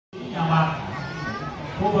nhà mạc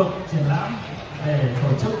khu vực triển lãm để tổ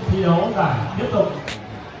chức thi đấu giải tiếp tục.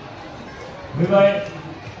 Vì vậy,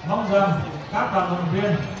 mong rằng các vận động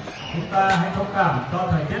viên chúng ta hãy thông cảm cho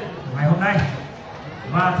thời tiết ngày hôm nay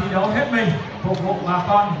và thi đấu hết mình phục vụ bà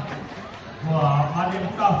con của Bà Rịa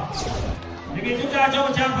Vũng Tàu. Thì chúng ta cho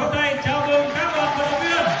một tràng pháo tay chào mừng các vận động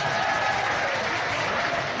viên.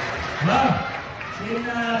 Vâng, xin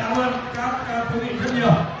cảm ơn các quý vị rất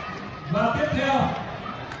nhiều. Và tiếp theo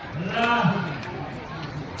là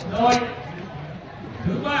đội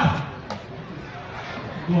thứ 3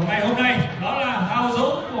 của ngày hôm nay, đó là hào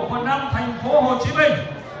dũng của quận 5 thành phố Hồ Chí Minh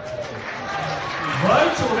với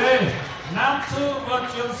chủ đề Nam sư vượt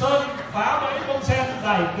Trường Sơn phá bẫy bông sen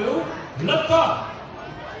giải cứu lất con.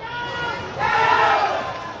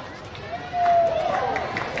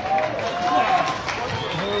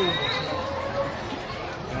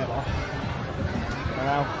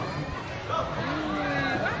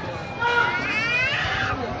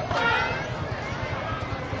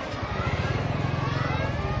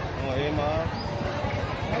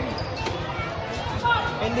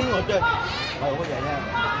 Em đi ngồi chơi. Có vậy nha.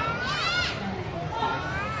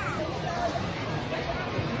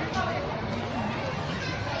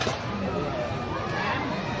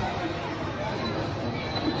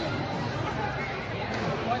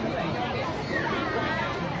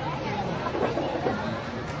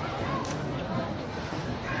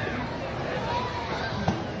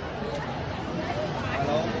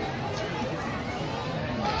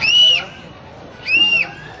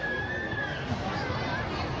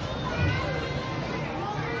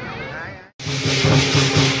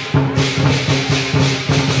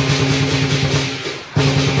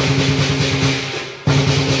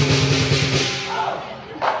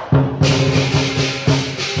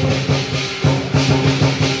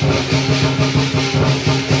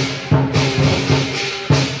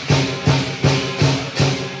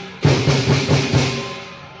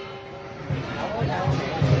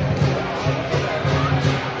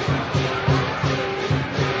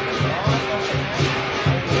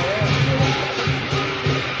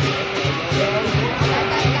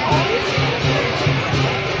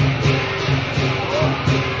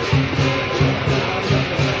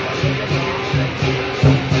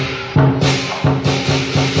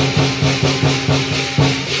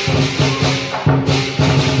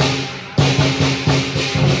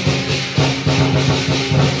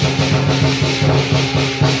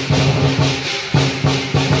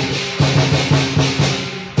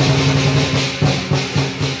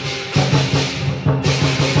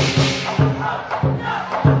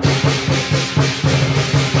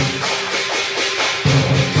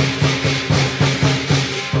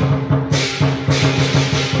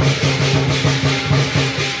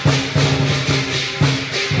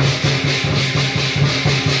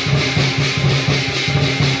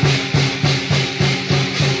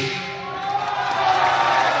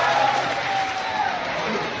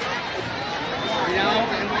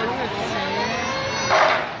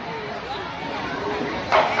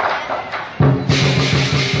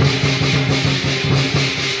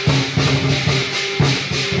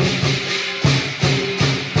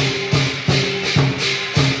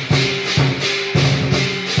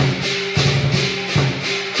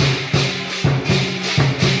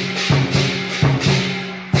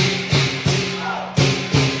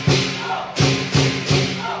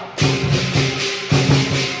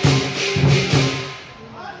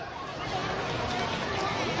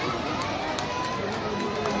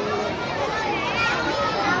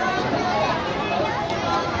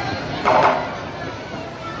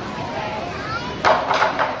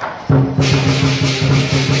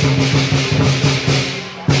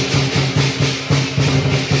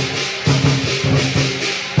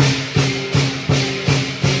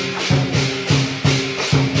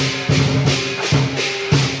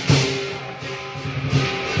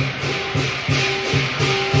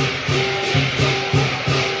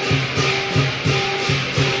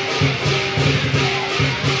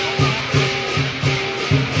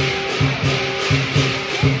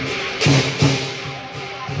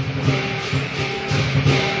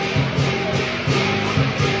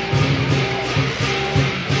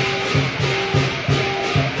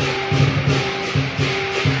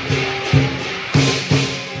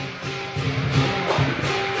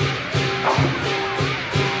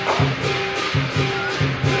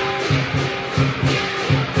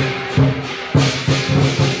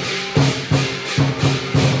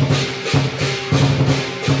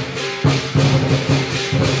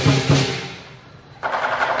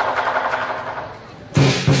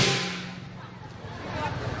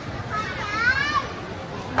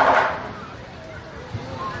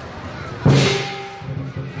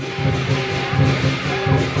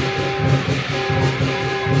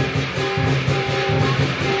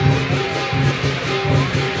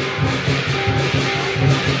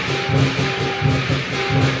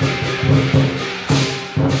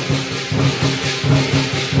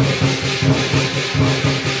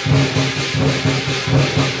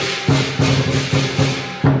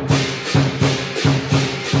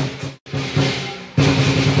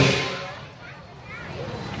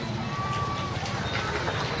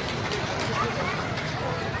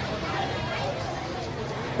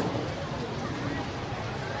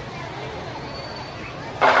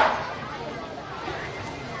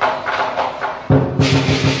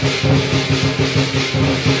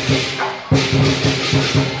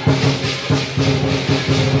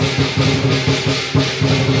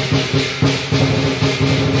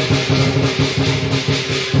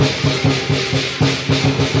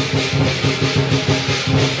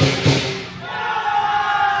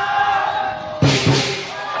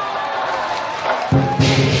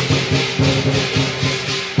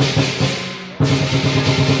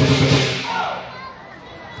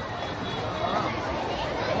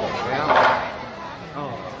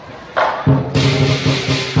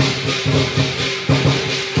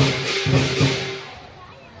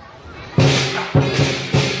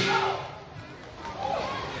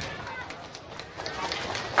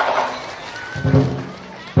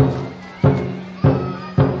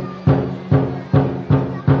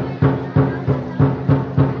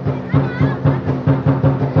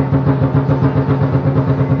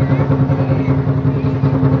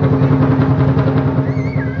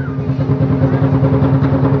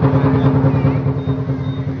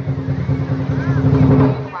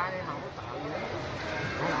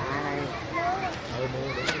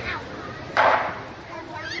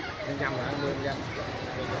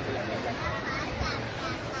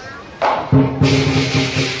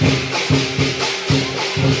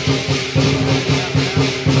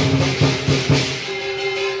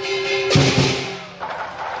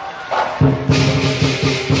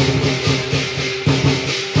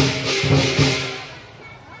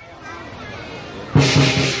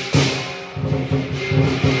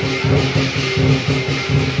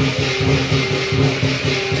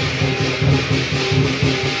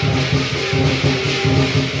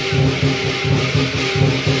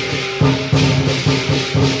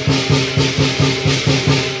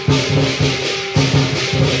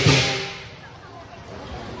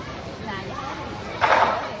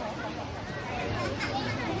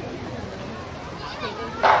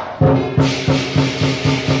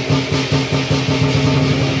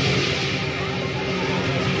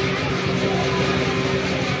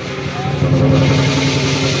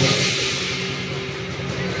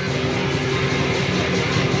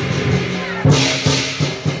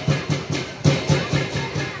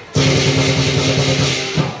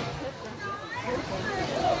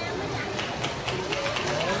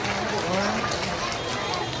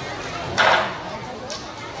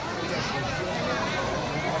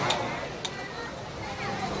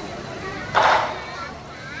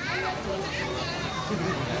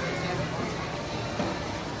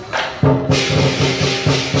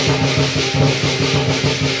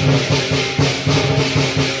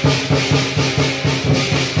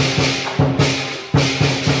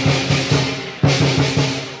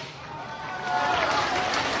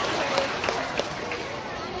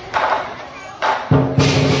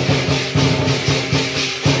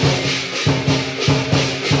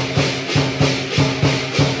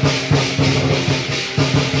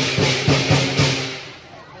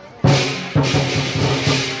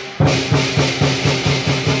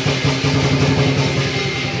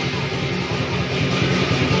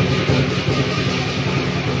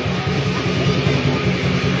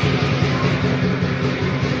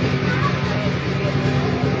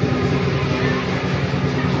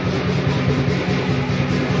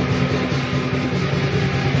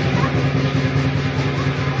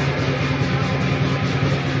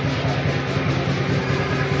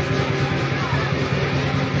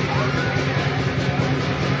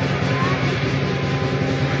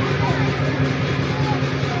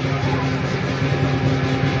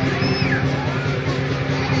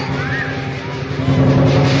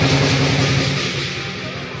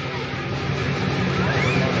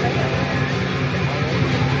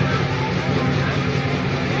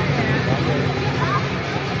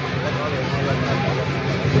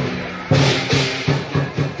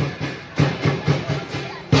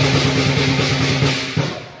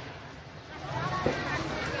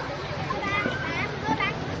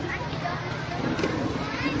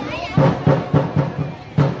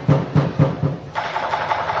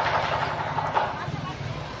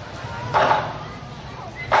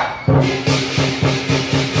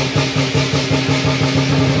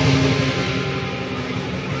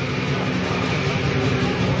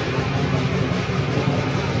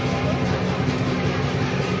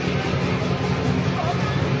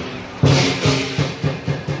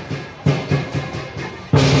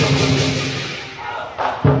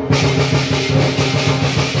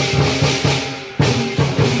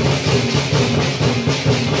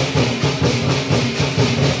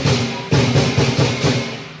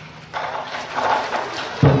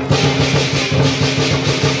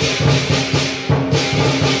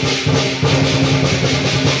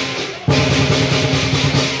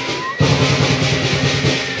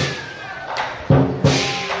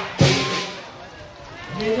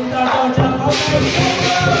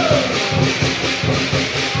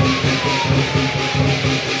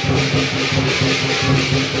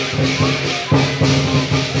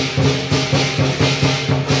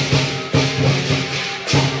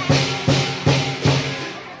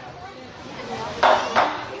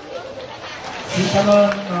 Xin cảm ơn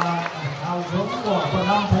Hào Dũng của quận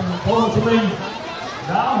 5 thành phố Hồ Chí Minh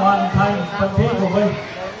đã hoàn thành phần thi của mình.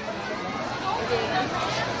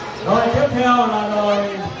 Đội tiếp theo là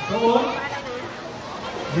đội số 4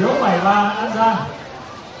 Hiếu 73 An Giang.